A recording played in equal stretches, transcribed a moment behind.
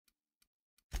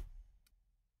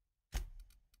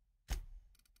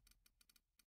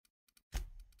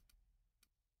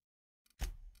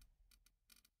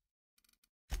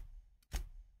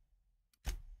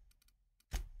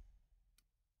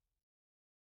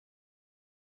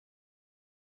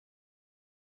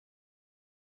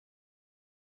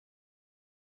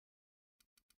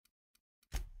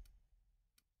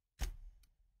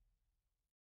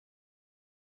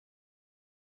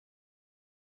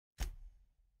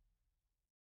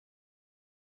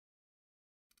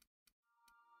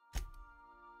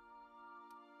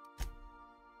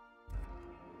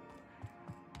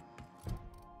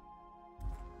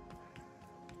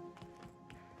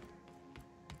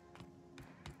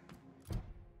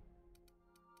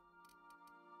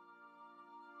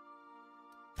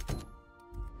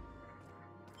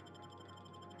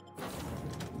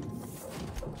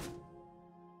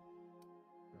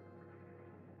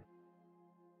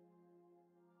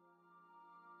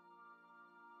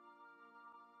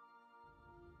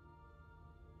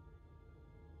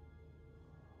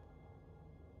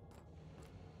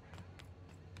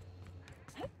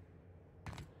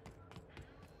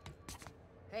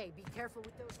Hey, be careful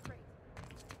with those crates.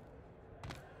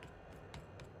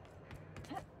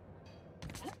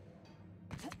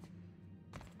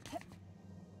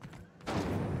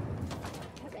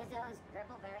 Rizzo's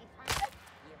Purpleberry Punch.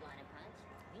 You want a punch?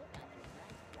 You got the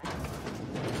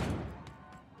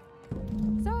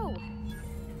punch. So,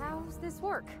 how's this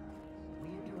work?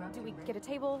 Do we get a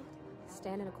table,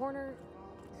 stand in a corner?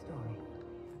 Story.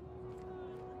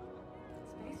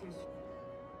 Spacers.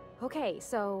 Okay,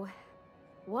 so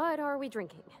what are we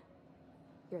drinking?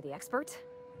 You're the expert.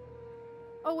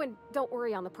 Oh, and don't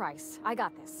worry on the price. I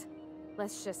got this.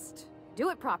 Let's just do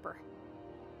it proper.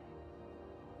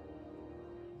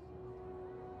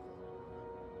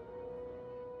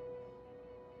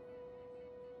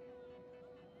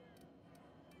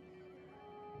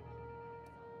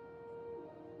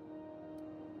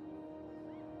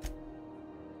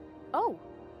 Oh,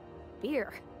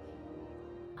 beer.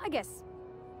 I guess,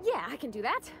 yeah, I can do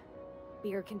that.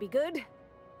 Beer can be good.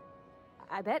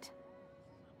 I bet.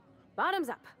 Bottoms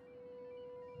up.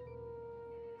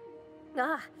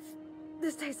 Ah,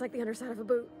 this tastes like the underside of a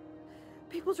boot.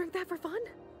 People drink that for fun?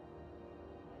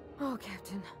 Oh,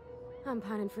 Captain, I'm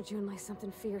pining for June like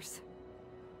something fierce.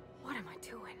 What am I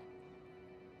doing?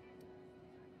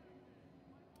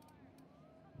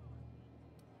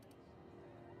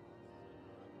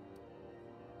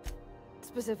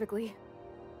 Specifically.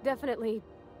 Definitely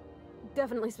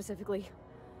specifically.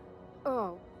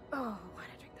 Oh, why'd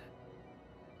I drink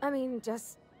that? I mean,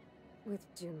 just with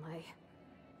Junlei.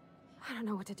 I don't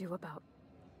know what to do about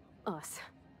us.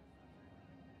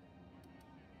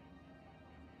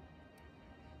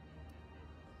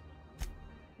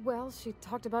 Well, she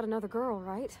talked about another girl,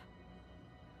 right?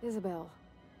 Isabel.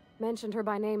 Mentioned her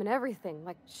by name and everything,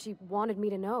 like she wanted me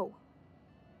to know.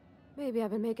 Maybe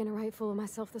I've been making a right fool of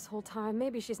myself this whole time.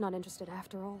 Maybe she's not interested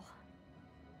after all.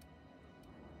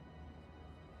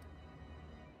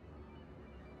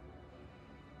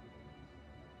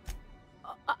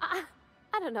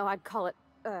 I don't know, I'd call it,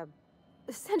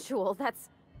 sensual. That's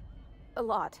a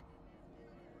lot.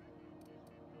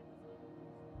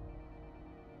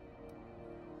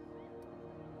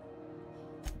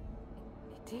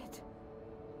 It did.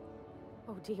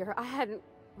 Oh dear, I hadn't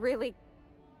really...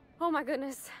 Oh my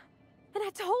goodness. And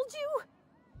I told you!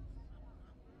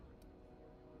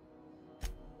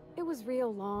 It was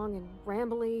real long and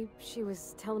rambly. She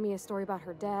was telling me a story about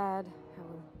her dad, how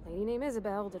a lady named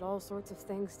Isabel did all sorts of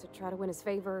things to try to win his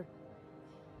favor.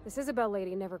 This Isabel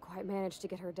lady never quite managed to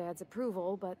get her dad's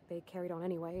approval, but they carried on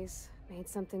anyways. Made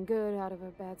something good out of a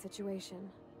bad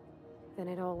situation. Then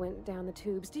it all went down the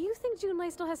tubes. Do you think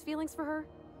Junlei still has feelings for her?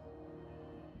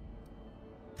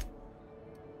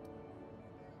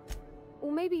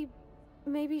 Well, maybe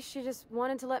she just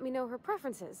wanted to let me know her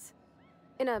preferences.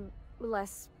 In a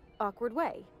less awkward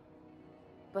way.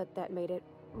 But that made it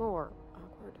more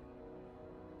awkward.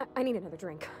 I need another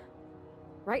drink.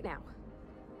 Right now.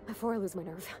 Before I lose my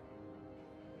nerve.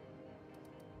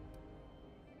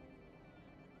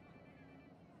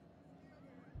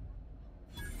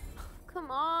 Come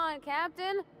on,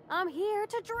 Captain. I'm here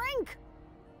to drink.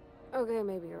 Okay,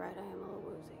 maybe you're right. I am a little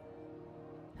woozy.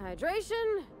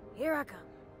 Hydration, here I come.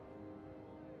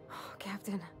 Oh,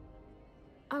 Captain.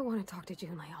 I want to talk to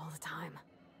Junlei all the time.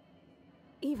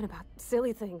 Even about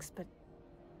silly things, but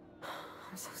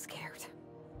I'm so scared.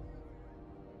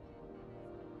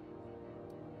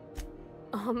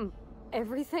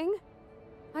 Everything?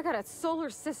 I got a solar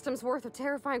system's worth of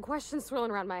terrifying questions swirling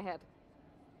around my head.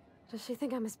 Does she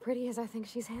think I'm as pretty as I think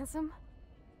she's handsome?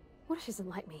 What if she doesn't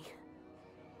like me?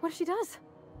 What if she does?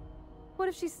 What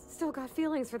if she's still got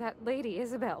feelings for that lady,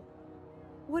 Isabel?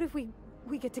 What if we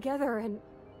get together and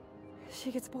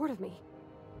she gets bored of me?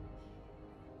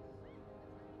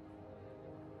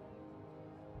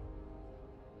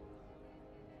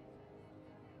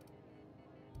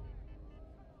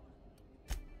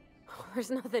 There's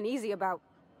nothing easy about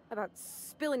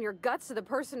spilling your guts to the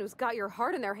person who's got your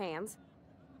heart in their hands.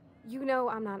 You know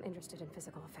I'm not interested in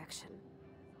physical affection.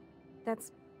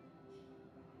 That's...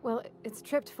 well, it's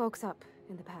tripped folks up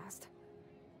in the past.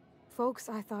 Folks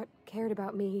I thought cared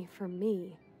about me for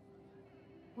me.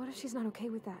 What if she's not okay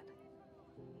with that?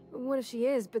 What if she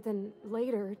is, but then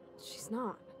later, she's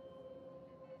not?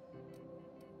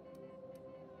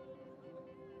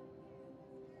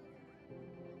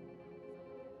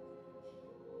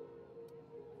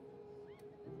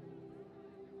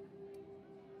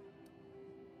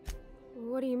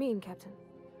 What do you mean, Captain?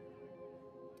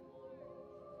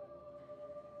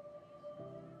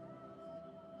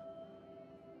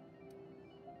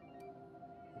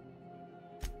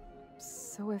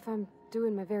 So if I'm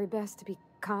doing my very best to be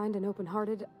kind and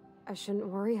open-hearted, I shouldn't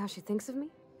worry how she thinks of me?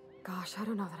 Gosh, I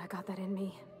don't know that I got that in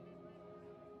me.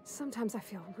 Sometimes I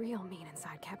feel real mean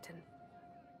inside, Captain.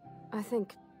 I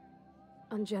think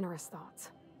ungenerous thoughts.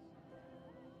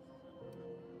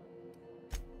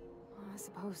 Well, I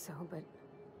suppose so, but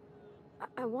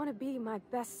I want to be my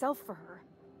best self for her.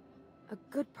 A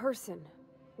good person,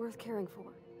 worth caring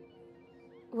for.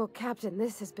 Well, Captain,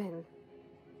 this has been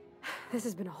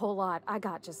a whole lot. I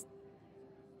got just...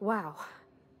 wow.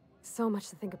 So much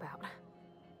to think about.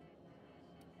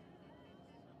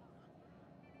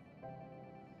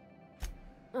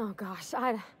 Oh gosh,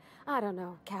 I don't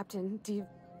know, Captain. Do you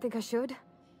think I should?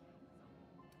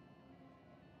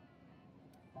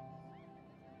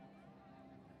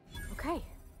 Okay.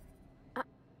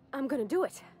 I'm gonna do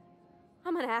it.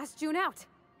 I'm gonna ask June out.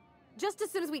 Just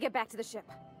as soon as we get back to the ship.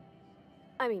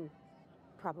 I mean,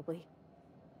 probably.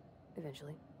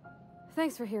 Eventually.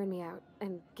 Thanks for hearing me out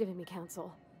and giving me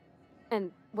counsel.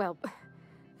 And, well,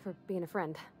 for being a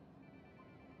friend.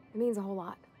 It means a whole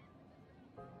lot.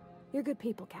 You're good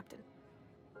people, Captain.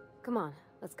 Come on,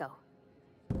 let's go.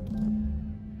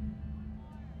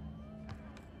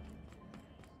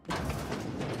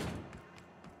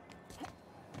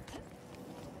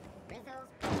 Rizzo's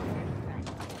Berry Crunch,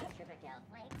 Triple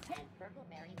Flakes, and Purple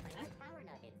Berry Flavored Power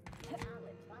Nuggets. Now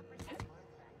with 12% more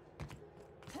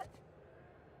crunch.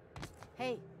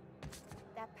 Hey,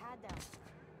 that pad down.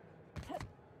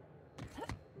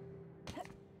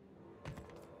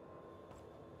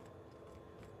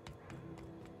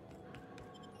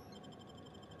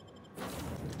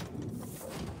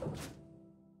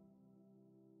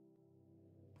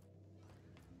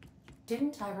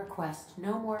 Didn't I request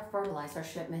no more fertilizer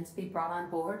shipments be brought on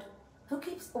board? Who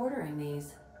keeps ordering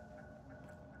these?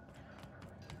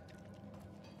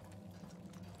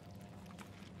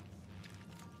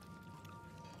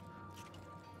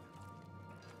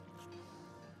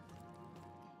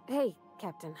 Hey,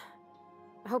 Captain.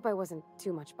 I hope I wasn't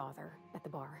too much bother at the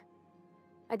bar.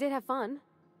 I did have fun,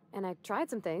 and I tried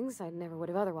some things I never would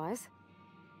have otherwise.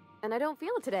 And I don't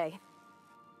feel it today.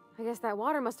 I guess that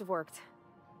water must have worked.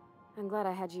 I'm glad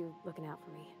I had you looking out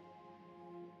for me.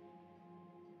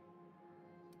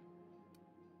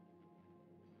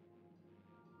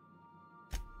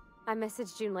 I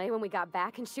messaged Junlei when we got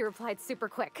back, and she replied super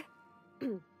quick.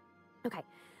 Okay.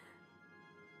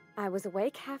 I was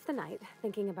awake half the night,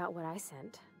 thinking about what I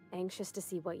sent, anxious to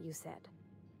see what you said.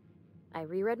 I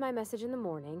reread my message in the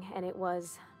morning, and it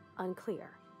was unclear.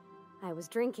 I was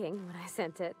drinking when I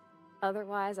sent it.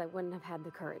 Otherwise, I wouldn't have had the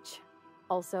courage.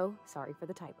 Also, sorry for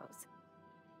the typos.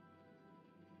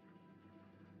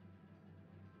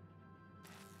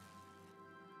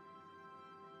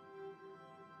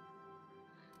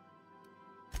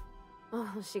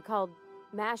 Oh, she called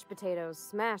mashed potatoes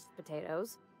smashed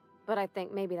potatoes, but I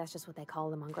think maybe that's just what they call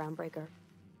them on Groundbreaker.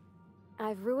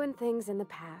 I've ruined things in the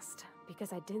past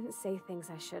because I didn't say things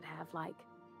I should have, like,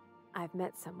 I've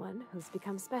met someone who's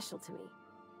become special to me.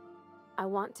 I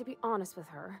want to be honest with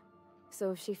her,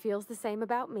 so if she feels the same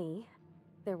about me,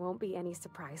 there won't be any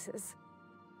surprises.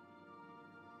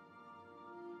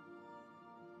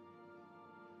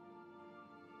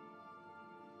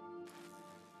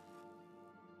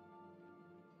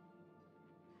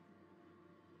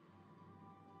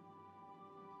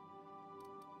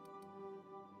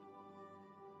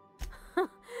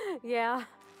 Yeah.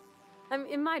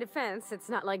 In my defense, it's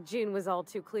not like June was all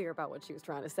too clear about what she was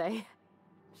trying to say.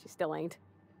 She still ain't.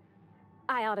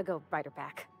 I ought to go write her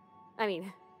back. I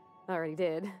mean, I already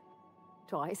did.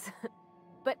 Twice.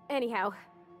 But anyhow,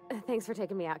 thanks for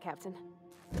taking me out, Captain.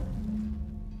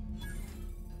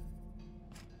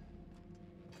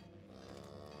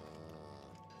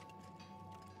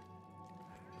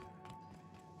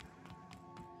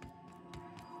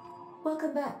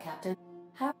 Welcome back, Captain.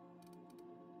 How...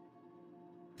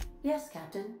 Yes,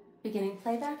 Captain. Beginning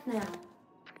playback now.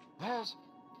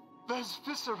 There's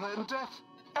viscera and death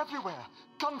everywhere.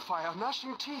 Gunfire,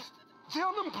 gnashing teeth. The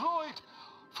unemployed.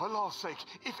 For law's sake,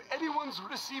 if anyone's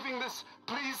receiving this,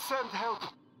 please send help.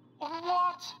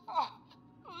 What?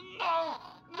 No!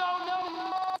 No,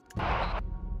 no, no!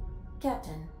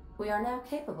 Captain, we are now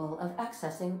capable of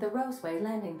accessing the Roseway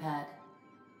landing pad.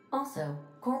 Also,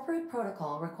 corporate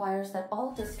protocol requires that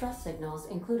all distress signals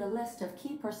include a list of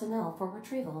key personnel for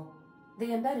retrieval.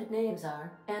 The embedded names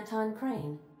are Anton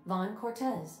Crane, Vaughn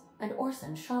Cortez, and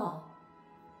Orson Shaw.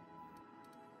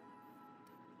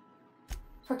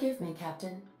 Forgive me,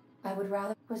 Captain. I would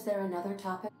rather... Was there another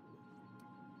topic?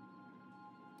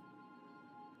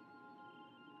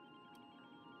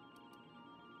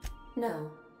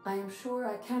 No, I am sure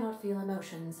I cannot feel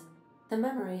emotions. The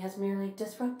memory has merely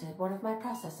disrupted one of my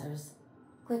processors.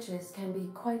 Glitches can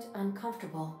be quite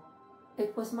uncomfortable.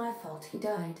 It was my fault he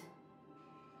died.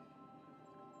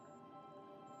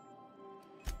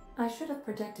 I should have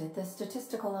predicted the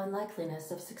statistical unlikeliness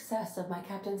of success of my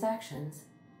captain's actions.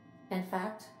 In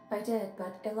fact, I did,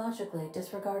 but illogically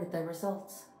disregarded the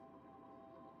results.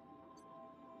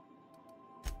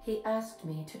 He asked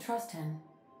me to trust him.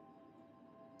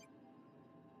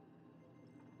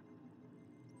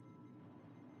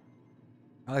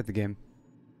 I like the game.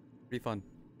 Pretty fun.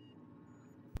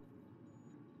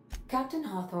 Captain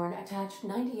Hawthorne attached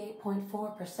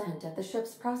 98.4% of the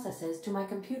ship's processes to my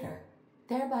computer,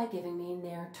 thereby giving me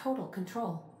near total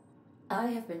control. I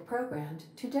have been programmed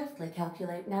to deftly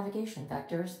calculate navigation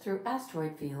vectors through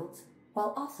asteroid fields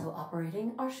while also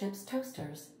operating our ship's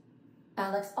toasters.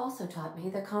 Alex also taught me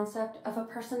the concept of a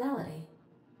personality.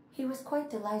 He was quite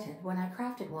delighted when I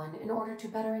crafted one in order to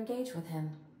better engage with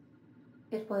him.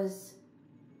 It was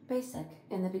basic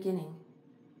in the beginning.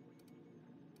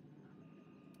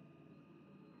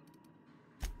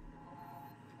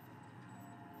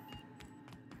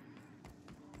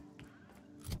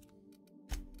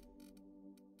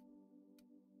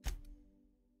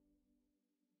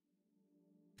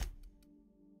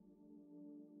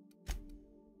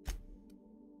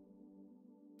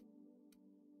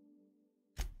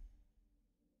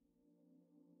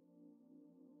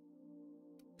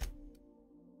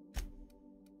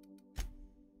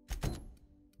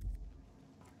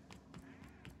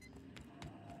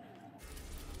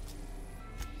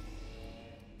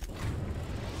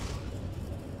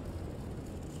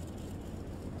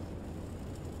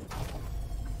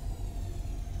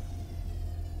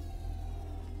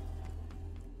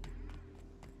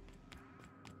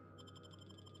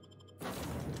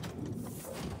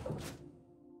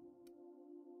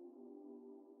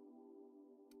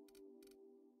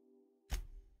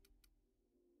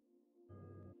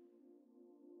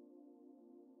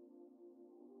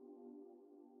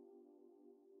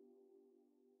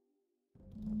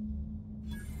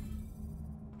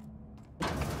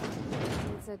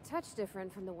 It's a touch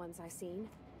different from the ones I've seen.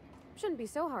 Shouldn't be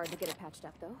so hard to get it patched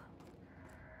up, though.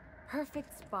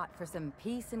 Perfect spot for some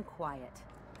peace and quiet.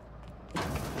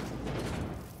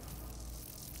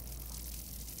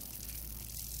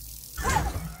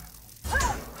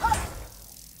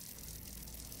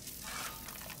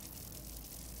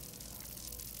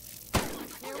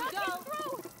 Here we go!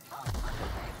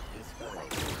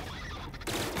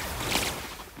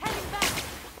 Heading back!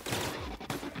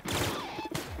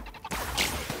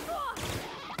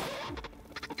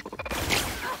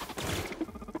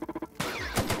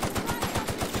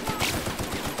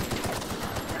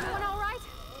 Everyone all right?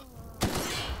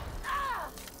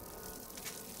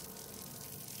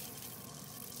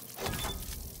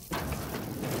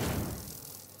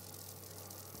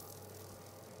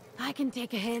 I can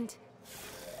take a hint.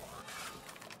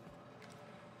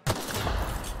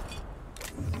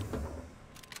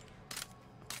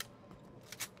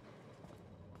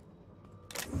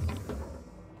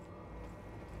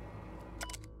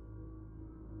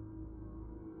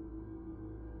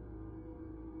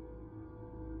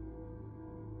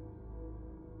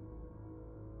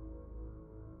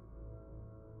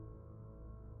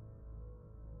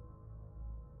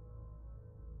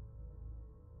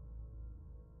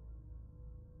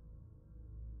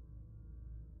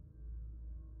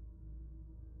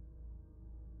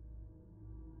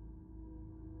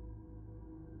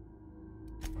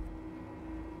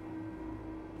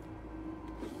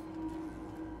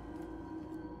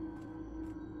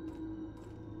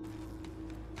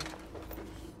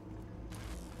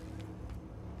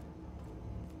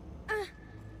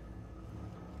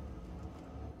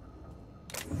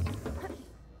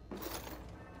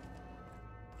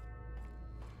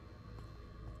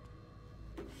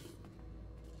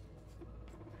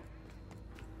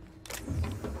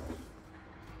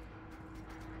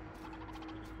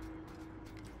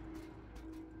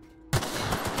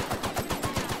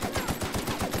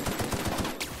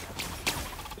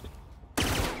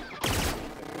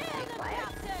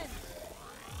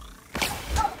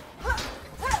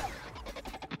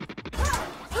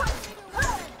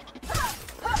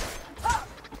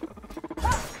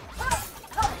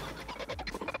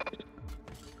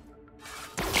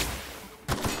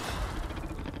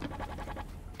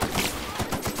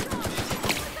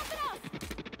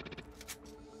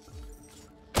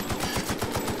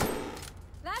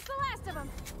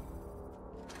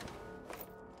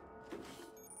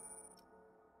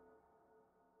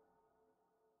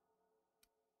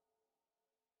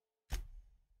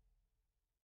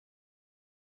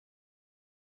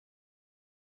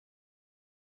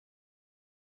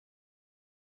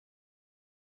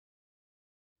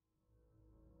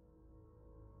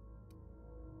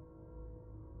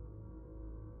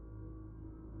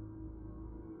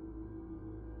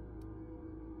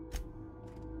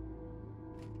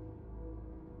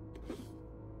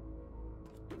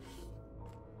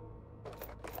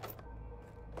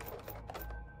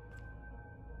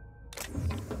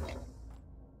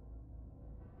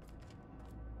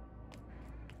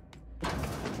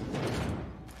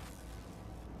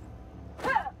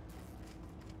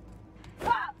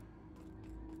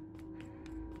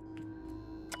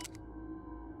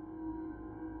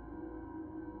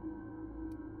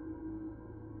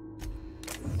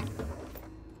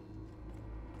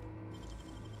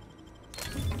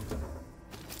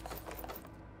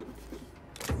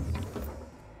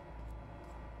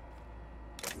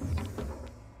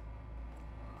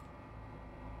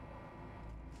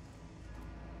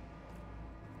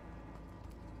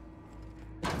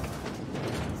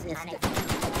 Enforcement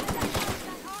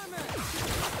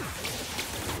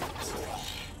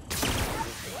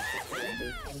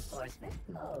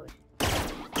mode.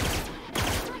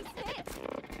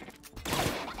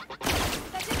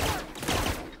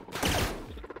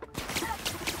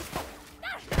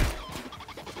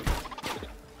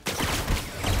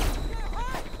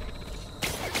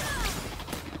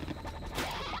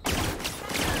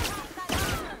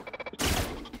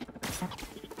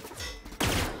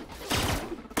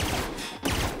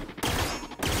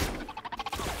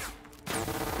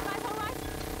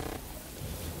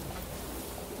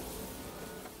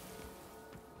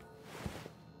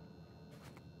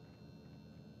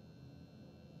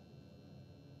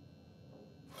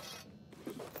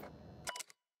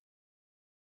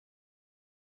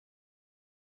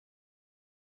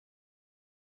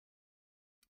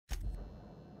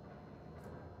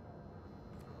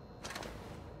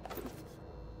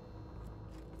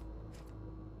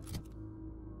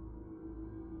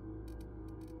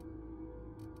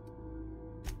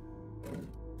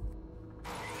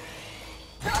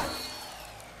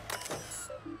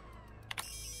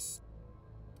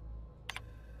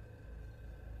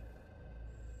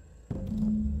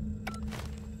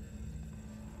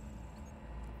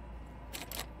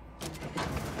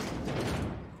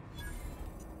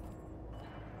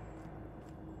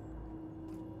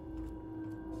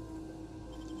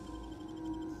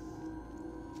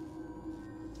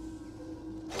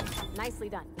 Nicely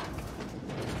done.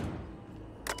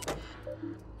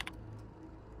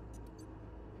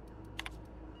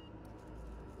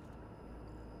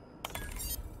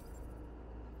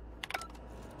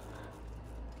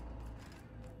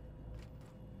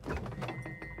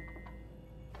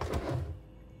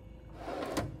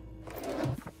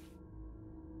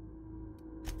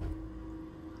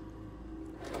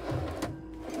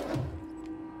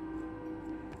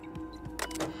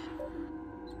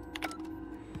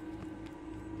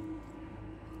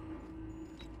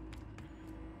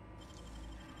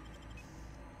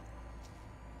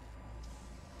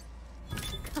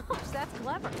 Gosh, that's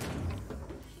clever.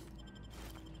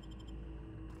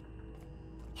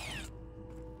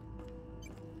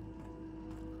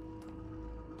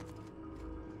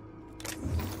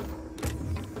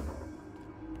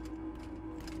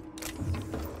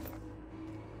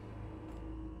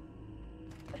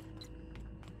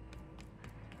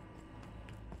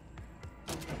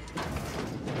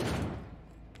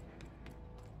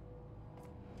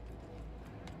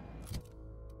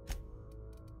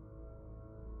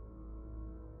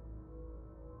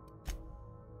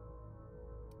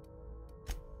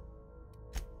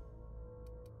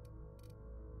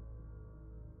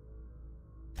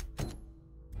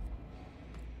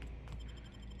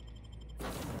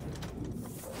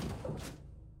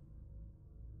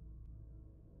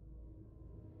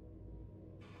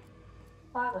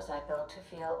 Why was I built to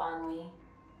feel ennui?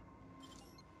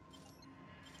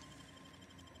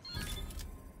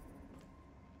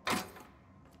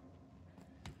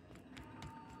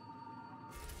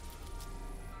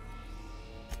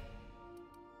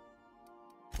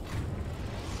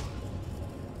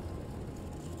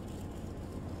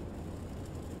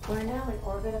 We're now in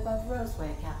orbit above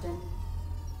Roseway, Captain.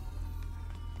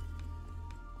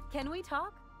 Can we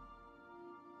talk?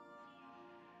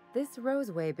 This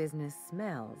Roseway business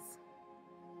smells.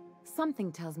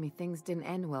 Something tells me things didn't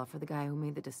end well for the guy who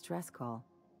made the distress call.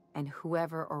 And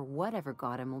whoever or whatever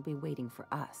got him will be waiting for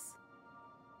us.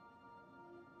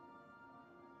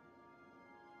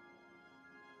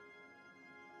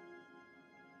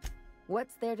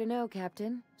 What's there to know,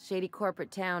 Captain? Shady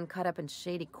corporate town caught up in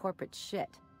shady corporate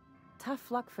shit. Tough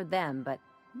luck for them, but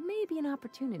maybe an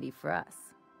opportunity for us.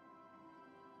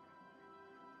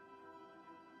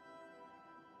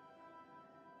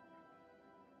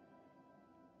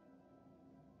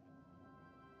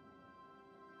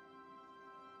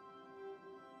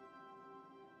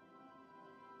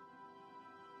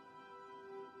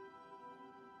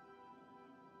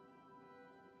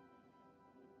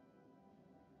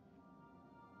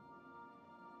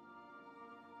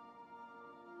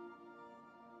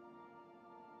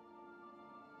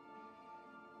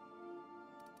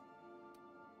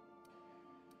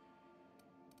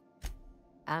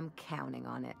 I'm counting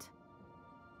on it.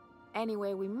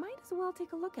 Anyway, we might as well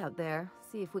take a look out there,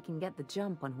 see if we can get the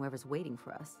jump on whoever's waiting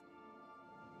for us.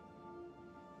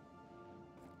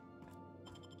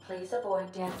 Please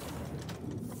avoid damaging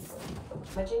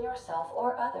yourself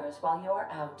or others while you are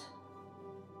out.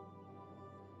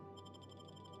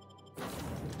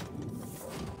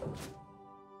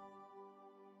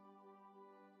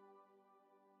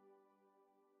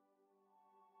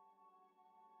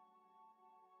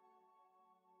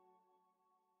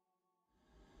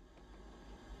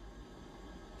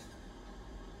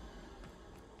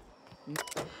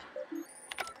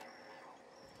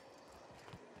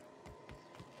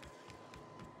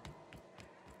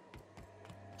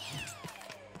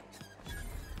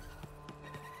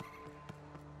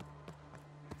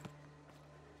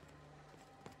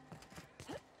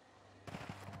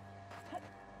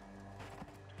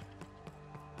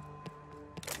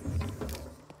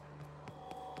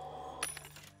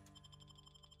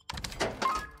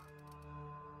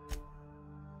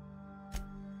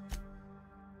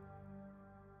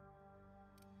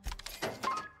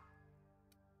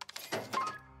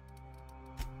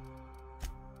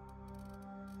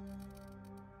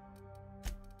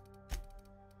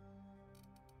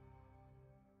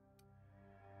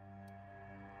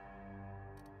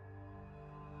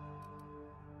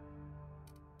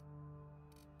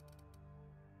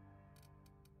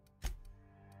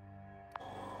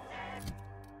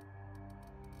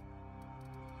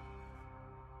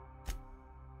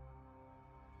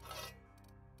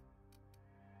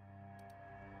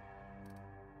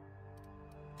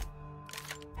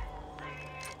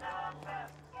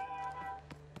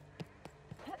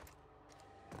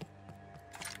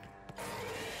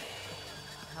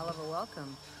 Hell of a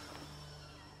welcome.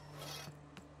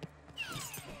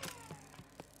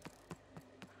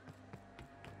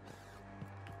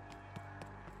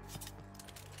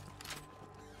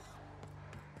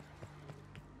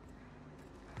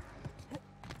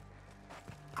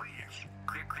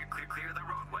 Clear the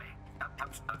roadway.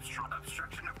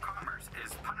 Obstruction of commerce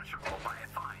is punishable by a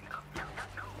fine of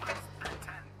no less than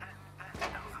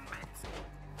 10,000 bits.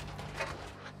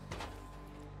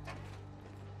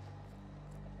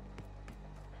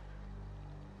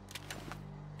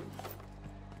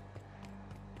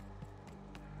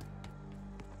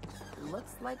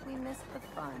 Looks like we missed the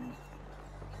fun.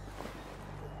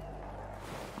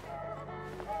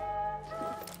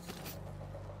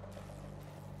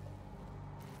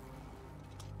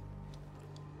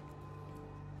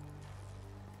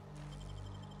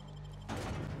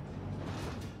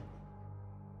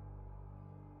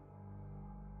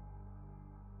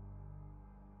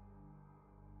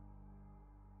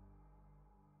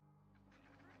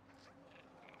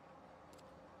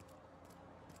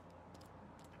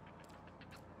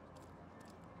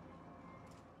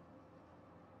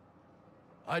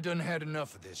 I done had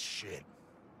enough of this shit.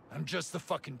 I'm just the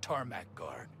fucking tarmac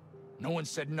guard. No one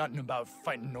said nothing about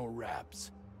fighting no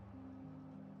raps.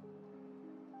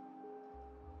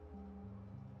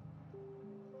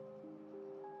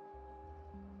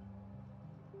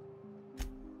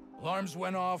 Alarms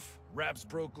went off, raps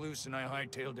broke loose, and I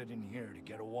hightailed it in here to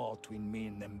get a wall between me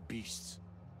and them beasts.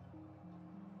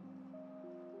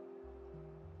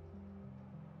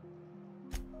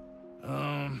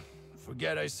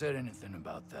 Forget I said anything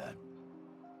about that.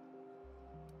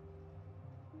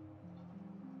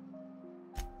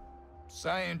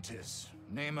 Scientist,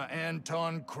 name of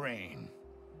Anton Crane.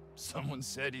 Someone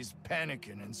said he's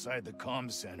panicking inside the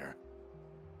comm center.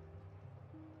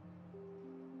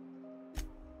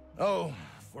 Oh,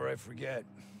 before I forget,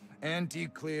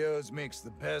 Anti-Cleos makes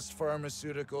the best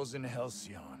pharmaceuticals in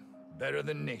Halcyon. Better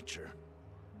than nature.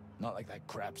 Not like that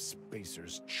crap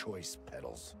Spacer's Choice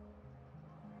peddles.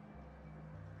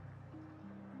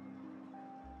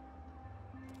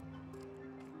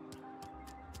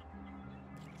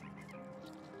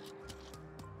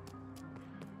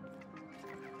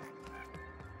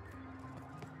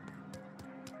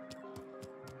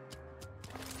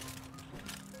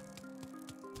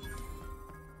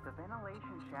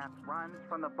 Runs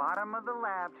from the bottom of the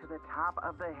lab to the top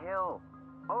of the hill,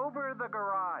 over the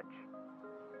garage.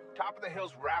 Top of the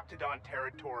hill's Raptidon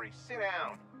territory. Sit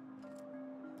down.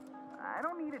 I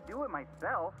don't need to do it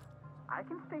myself. I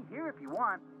can stay here if you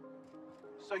want.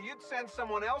 So you'd send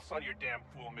someone else on your damn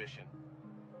fool mission?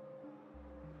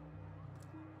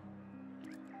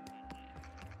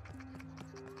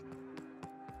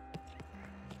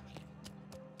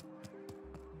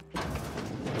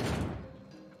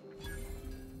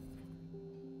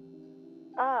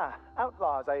 Ah,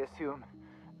 outlaws, I assume.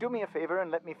 Do me a favor and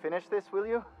let me finish this, will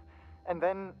you? And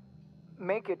then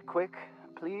make it quick,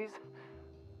 please.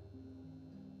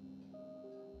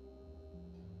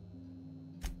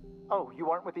 Oh, you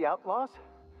aren't with the outlaws?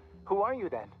 Who are you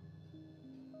then?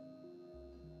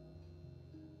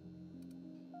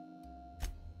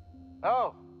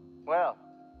 Oh, well,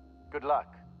 good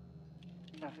luck.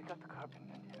 Now, if they got the carbon,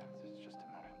 then yeah, it's just a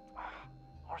matter.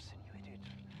 Arson, you idiot.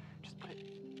 Just put it.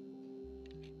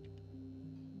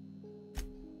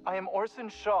 I am Orson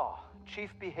Shaw,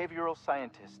 Chief Behavioral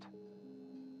Scientist.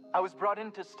 I was brought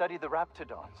in to study the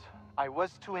Raptidons. I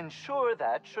was to ensure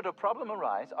that, should a problem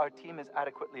arise, our team is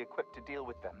adequately equipped to deal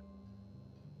with them.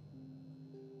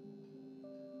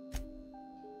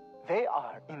 They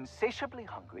are insatiably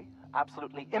hungry,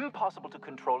 absolutely impossible to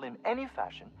control in any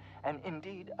fashion, and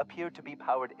indeed appear to be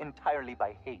powered entirely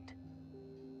by hate.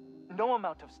 No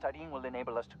amount of studying will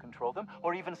enable us to control them,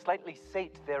 or even slightly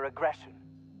sate their aggression.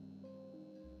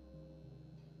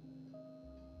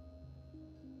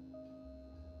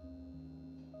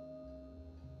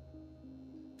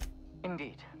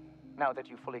 Indeed. Now that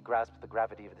you fully grasp the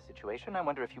gravity of the situation, I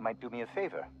wonder if you might do me a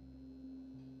favor.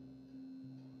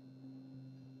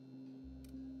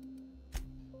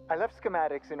 I left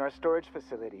schematics in our storage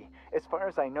facility. As far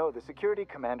as I know, the security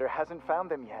commander hasn't found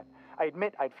them yet. I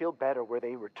admit I'd feel better were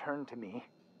they returned to me.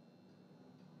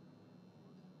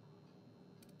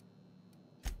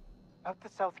 Out the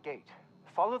south gate.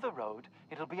 Follow the road.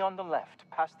 It'll be on the left,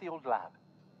 past the old lab.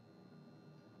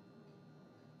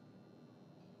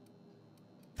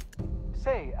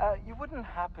 Say, you wouldn't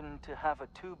happen to have a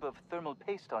tube of thermal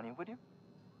paste on you, would you?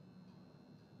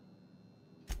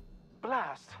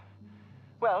 Blast.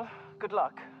 Well, good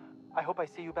luck. I hope I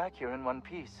see you back here in one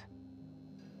piece.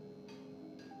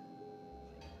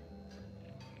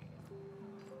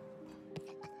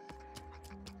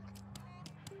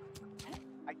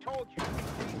 I told you.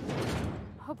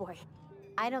 Oh boy.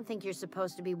 I don't think you're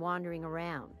supposed to be wandering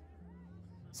around.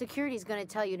 Security's gonna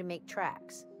tell you to make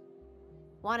tracks.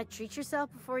 Want to treat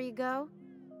yourself before you go?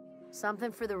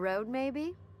 Something for the road,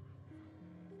 maybe?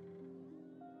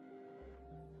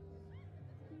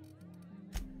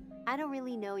 I don't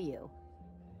really know you.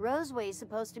 Roseway's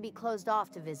supposed to be closed off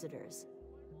to visitors.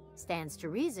 Stands to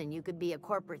reason you could be a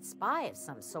corporate spy of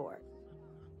some sort.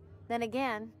 Then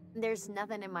again, there's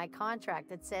nothing in my contract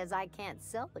that says I can't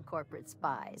sell to corporate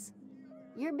spies.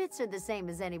 Your bits are the same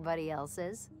as anybody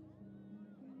else's.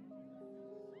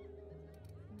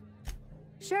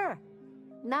 Sure.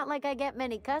 Not like I get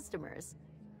many customers.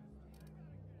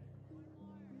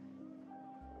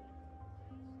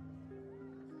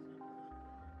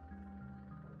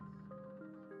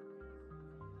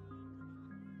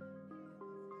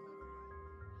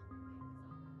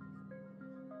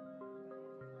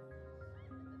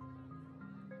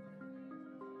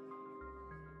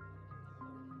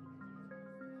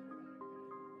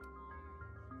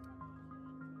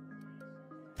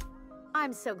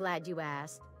 I'm so glad you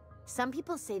asked. Some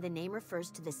people say the name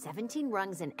refers to the 17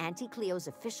 rungs in Auntie Cleo's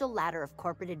official ladder of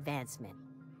corporate advancement.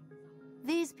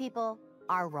 These people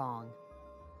are wrong.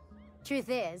 Truth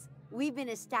is, we've been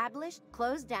established,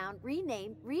 closed down,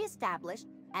 renamed, re-established,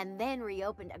 and then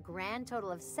reopened a grand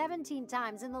total of 17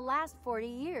 times in the last 40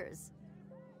 years.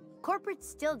 Corporate's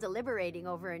still deliberating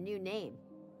over a new name.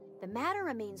 The matter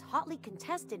remains hotly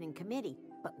contested in committee,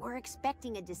 but we're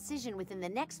expecting a decision within the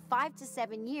next 5 to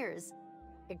 7 years.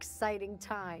 Exciting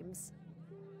times.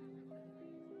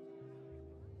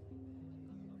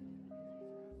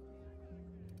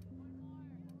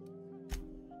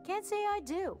 Can't say I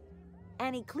do.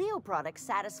 Annie Cleo products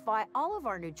satisfy all of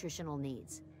our nutritional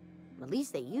needs. At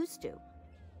least they used to.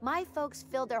 My folks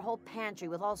filled their whole pantry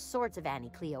with all sorts of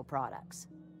Annie Cleo products.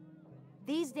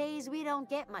 These days, we don't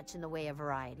get much in the way of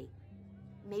variety.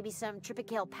 Maybe some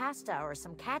tripicale pasta or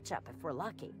some ketchup if we're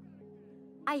lucky.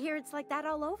 I hear it's like that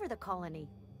all over the colony.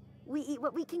 We eat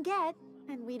what we can get,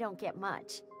 and we don't get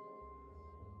much.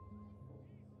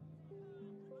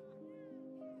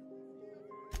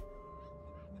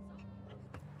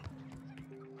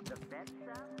 The best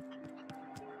stuff?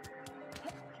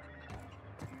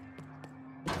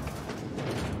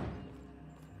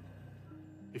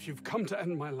 If you've come to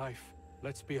end my life,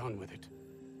 let's be on with it.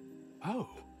 Oh,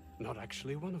 not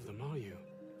actually one of them, are you?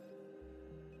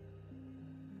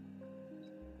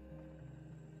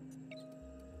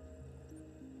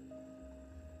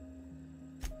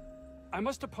 I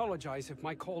must apologize if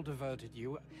my call diverted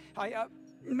you. I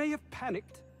may have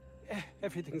panicked.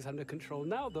 Everything's under control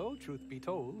now, though, truth be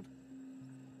told.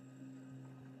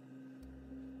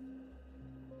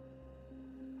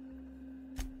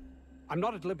 I'm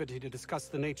not at liberty to discuss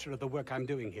the nature of the work I'm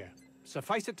doing here.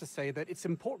 Suffice it to say that its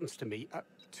importance to me,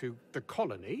 to the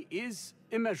colony, is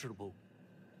immeasurable.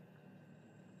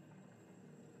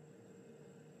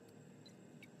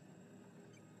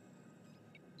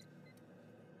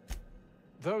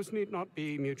 Those need not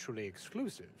be mutually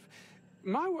exclusive.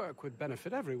 My work would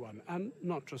benefit everyone, and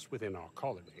not just within our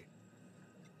colony.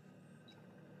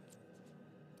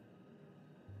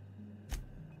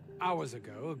 Hours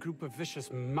ago, a group of vicious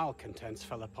malcontents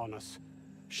fell upon us,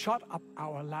 shot up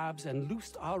our labs, and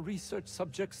loosed our research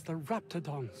subjects, the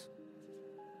Raptidons.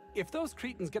 If those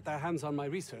cretins get their hands on my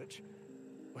research,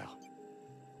 well,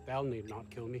 they'll need not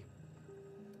kill me.